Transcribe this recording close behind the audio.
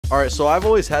Alright, so I've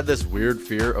always had this weird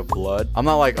fear of blood. I'm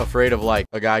not like afraid of like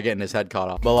a guy getting his head cut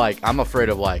off, but like I'm afraid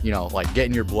of like, you know, like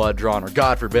getting your blood drawn or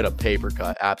God forbid a paper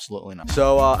cut. Absolutely not.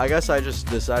 So I guess I just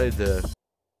decided to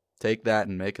take that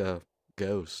and make a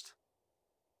ghost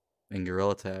in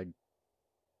Gorilla Tag.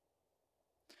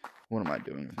 What am I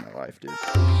doing with my life, dude?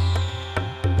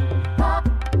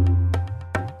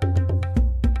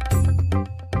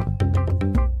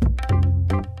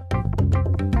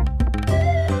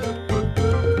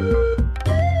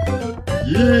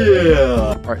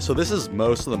 Yeah! Alright, so this is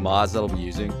most of the mods that I'll be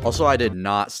using. Also, I did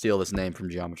not steal this name from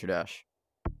Geometry Dash.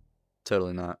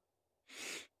 Totally not.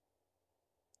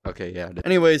 Okay, yeah.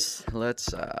 Anyways,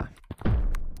 let's, oh.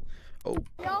 There's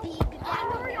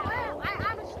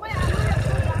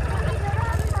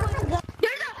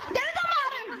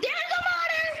a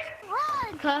modder!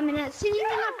 Run! Coming at sea in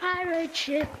a pirate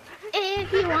ship,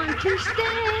 if you want to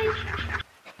stay.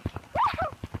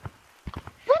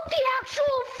 What the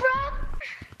actual fuck?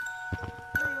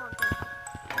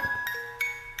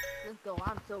 Let's go,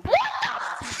 I'm so good. What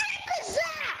the frick is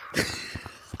that?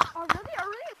 Oh, really? Are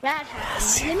we? That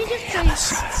happened. Let me just tell you.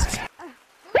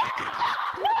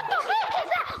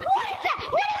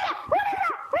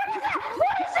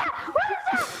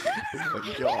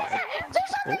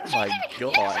 Oh my god.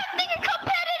 There's something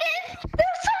competitive!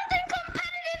 There's something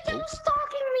competitive that's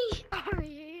stalking me! Oh,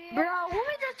 yeah. Bro, let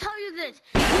me just tell you this.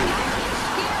 You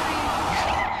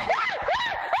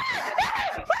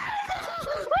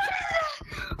might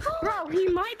be scary. Bro, he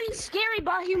might be scary,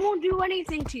 but he won't do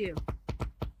anything to you.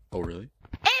 Oh, really?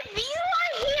 If you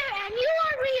are here and you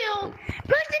are real,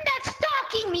 person that's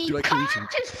stalking me, come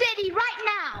to city right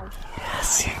now.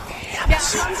 Yeah,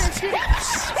 come to city.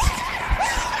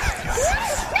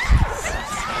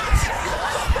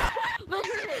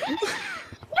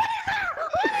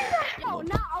 Oh,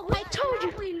 no, I told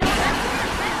you.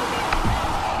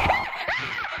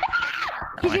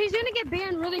 He's gonna get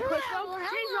banned really quick though.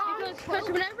 Because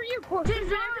whenever you're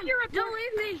don't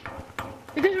leave me.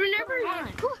 Because whenever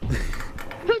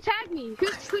who tagged me?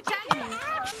 Who tagged me?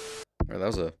 Alright,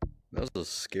 that was a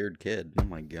scared kid. Oh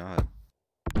my god.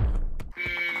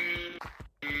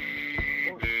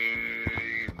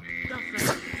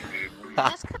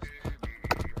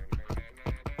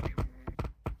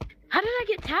 How did I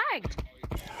get tagged?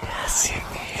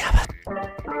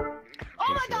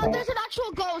 Oh my god, there's an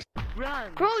actual ghost!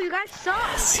 Run! Bro, you guys suck!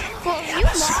 Well, you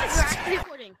mods are actually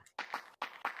recording.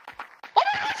 Oh my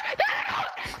gosh! There's a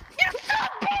ghost! You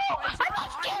suck, bro! I'm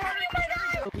scared of you, my guy!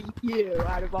 You,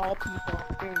 out of all people.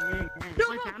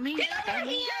 No, he's over here!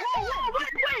 Whoa,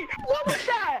 wait! What was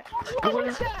that? What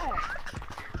was that?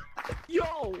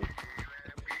 Yo!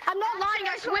 I'm not lying,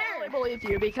 I swear! I believe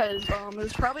you because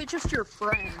it's probably just your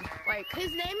friend. Like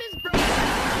His name is I'm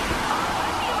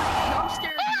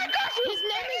scared. Oh my gosh, his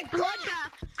name is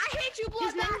Bloodbath! I hate you,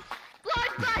 Bloodbath!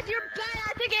 Bloodbath, you're bad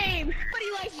at the game! But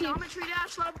he likes you. Geometry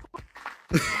Dash.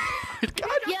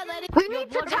 Yeah, that is. We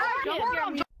need to tag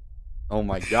him! Oh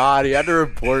my god, he had to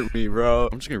report me, bro.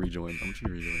 I'm just gonna rejoin. He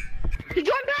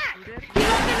joined back! He left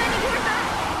and then he joined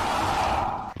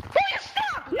back! Please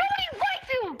stop! Nobody likes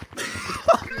him!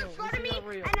 Come in front of me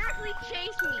and actually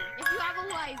chase me if you have a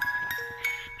life.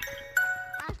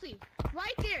 Actually,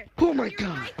 right there. Oh my You're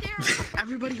god. Right there.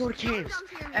 Everybody go to caves.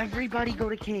 Everybody go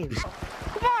to caves.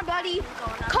 Come on, buddy.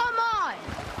 Come on.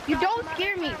 You don't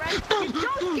scare me. You don't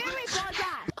scare me,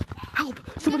 Bloodbath. Help!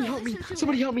 Somebody help me!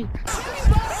 Somebody help me! Come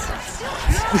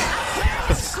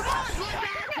on,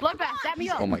 Bloodbath, set me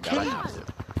up. Oh my god, I have to.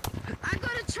 I go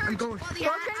to church. I'm going. Yeah,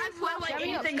 I feel like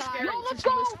anything's scary. No, let's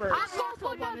go.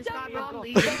 There's a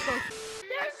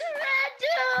red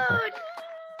dude.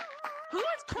 Who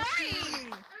is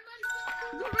crying?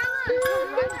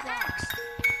 Gorilla X.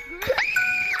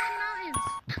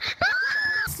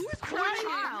 Who is crying?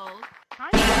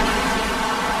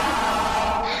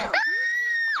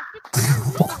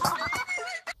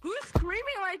 Who's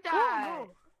screaming like that?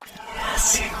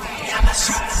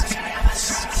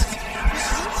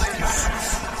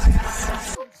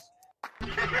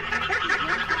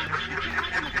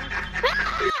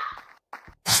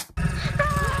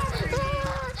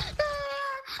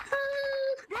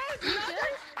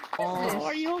 Oh,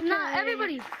 are you okay? Not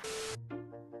everybody.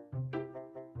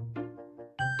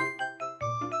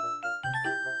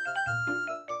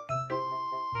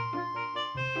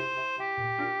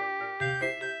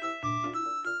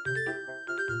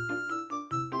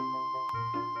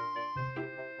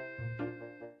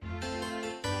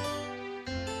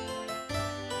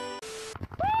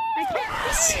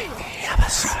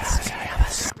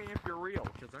 If you're real,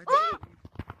 because I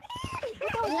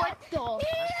What the?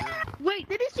 Wait,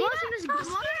 did he see that?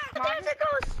 There's a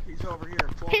ghost. He's over here.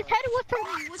 His head was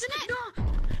thrown, wasn't it?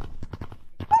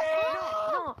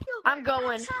 No, I'm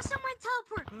going. I saw someone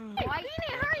teleport. Hey,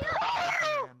 Beanie, hurry up!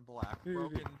 And black,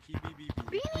 broken,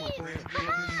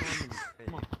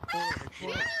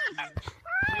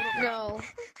 No.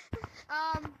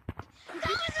 That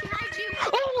was behind you.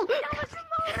 Oh! That was a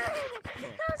motor!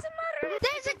 That was a motor!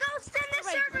 There's a ghost in the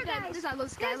server, guys!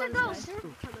 There's a ghost.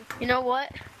 You know what?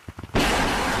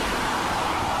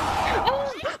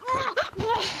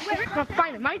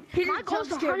 Fine, my goals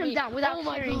to hunt him down without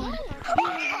hearing.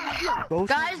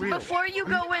 Guys, before you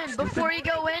go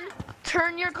in,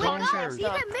 turn your contrast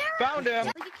up. Found him.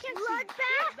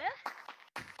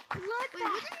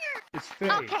 Bloodbath. It's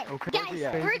fake. Okay,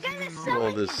 guys, we're gonna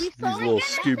summon These little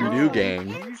Scooby-Doo gang.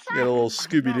 You got a little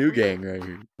Scooby-Doo gang right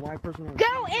here. Why person?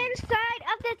 Go inside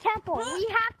of the temple. We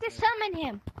have to summon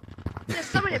him.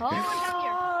 Just summon him.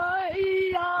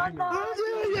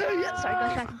 Sorry,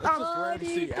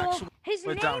 guys. His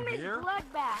Wait, name down is here?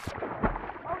 Bloodbath.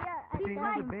 Oh yeah, he's They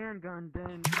like. have a band gun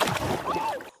then.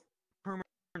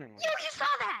 You saw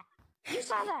that. You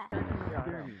saw that.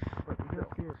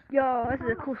 Yo, This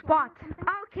is a cool spot.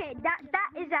 Okay, that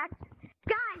is that.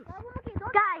 Guys,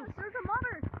 there's a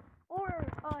mother. Or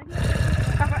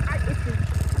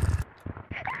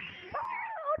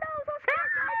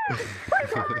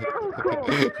cool.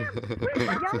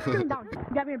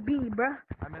 Grab your beanie, bro.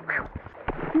 I'm in there.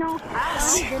 No, I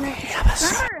didn't.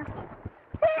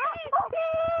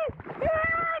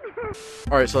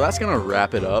 Alright, so that's gonna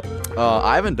wrap it up.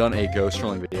 I haven't done a ghost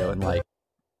trolling video in like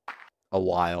a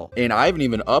while, and I haven't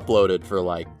even uploaded for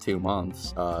like 2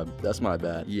 months. That's my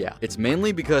bad. Yeah, it's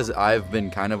mainly because I've been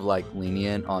kind of like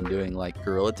lenient on doing like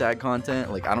Gorilla Tag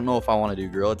content. Like, I don't know if I want to do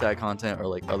Gorilla Tag content or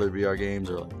like other VR games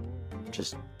or like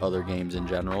just other games in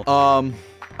general.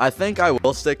 I think I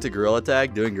will stick to Gorilla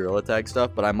Tag, doing Gorilla Tag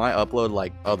stuff, but I might upload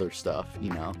like other stuff,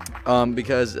 you know,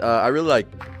 because I really like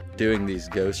doing these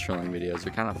ghost trolling videos.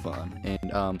 They're kind of fun,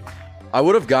 and I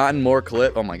would have gotten more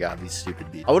clip. Oh my god, these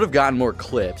stupid beats. I would have gotten more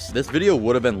clips. This video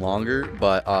would have been longer,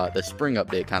 but the spring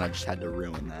update kind of just had to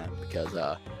ruin that because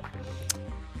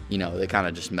you know, they kind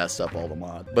of just messed up all the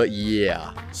mods. But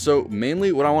yeah, so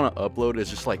mainly what I want to upload is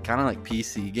just like kind of like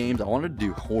PC games. I wanted to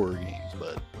do horror games,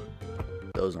 but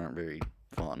those aren't very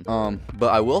fun.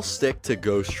 But I will stick to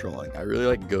ghost trolling. I really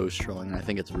like ghost trolling, and I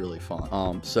think it's really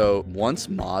fun. So once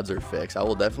mods are fixed, I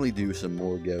will definitely do some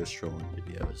more ghost trolling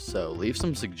videos. So leave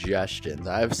some suggestions.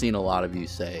 I've seen a lot of you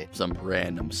say some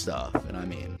random stuff, and I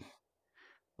mean,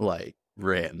 like,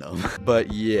 random.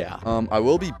 But yeah, I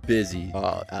will be busy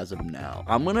as of now.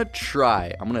 I'm gonna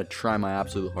try my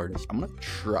absolute hardest. I'm gonna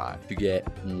try to get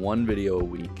 1 video a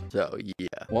week. So yeah,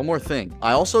 one more thing,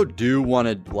 I also do want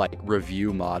to like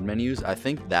review mod menus. I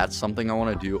think that's something I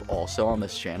want to do also on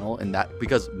this channel, and that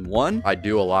because 1, I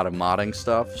do a lot of modding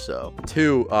stuff, so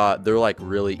 2, they're like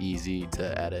really easy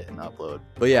to edit and upload.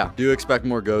 But yeah, do expect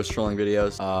more ghost trolling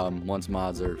videos once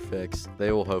mods are fixed.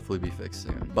 They will hopefully be fixed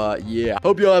soon. But yeah,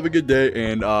 hope you all have a good day,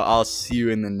 and I'll see you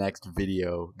in the next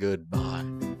video. Goodbye.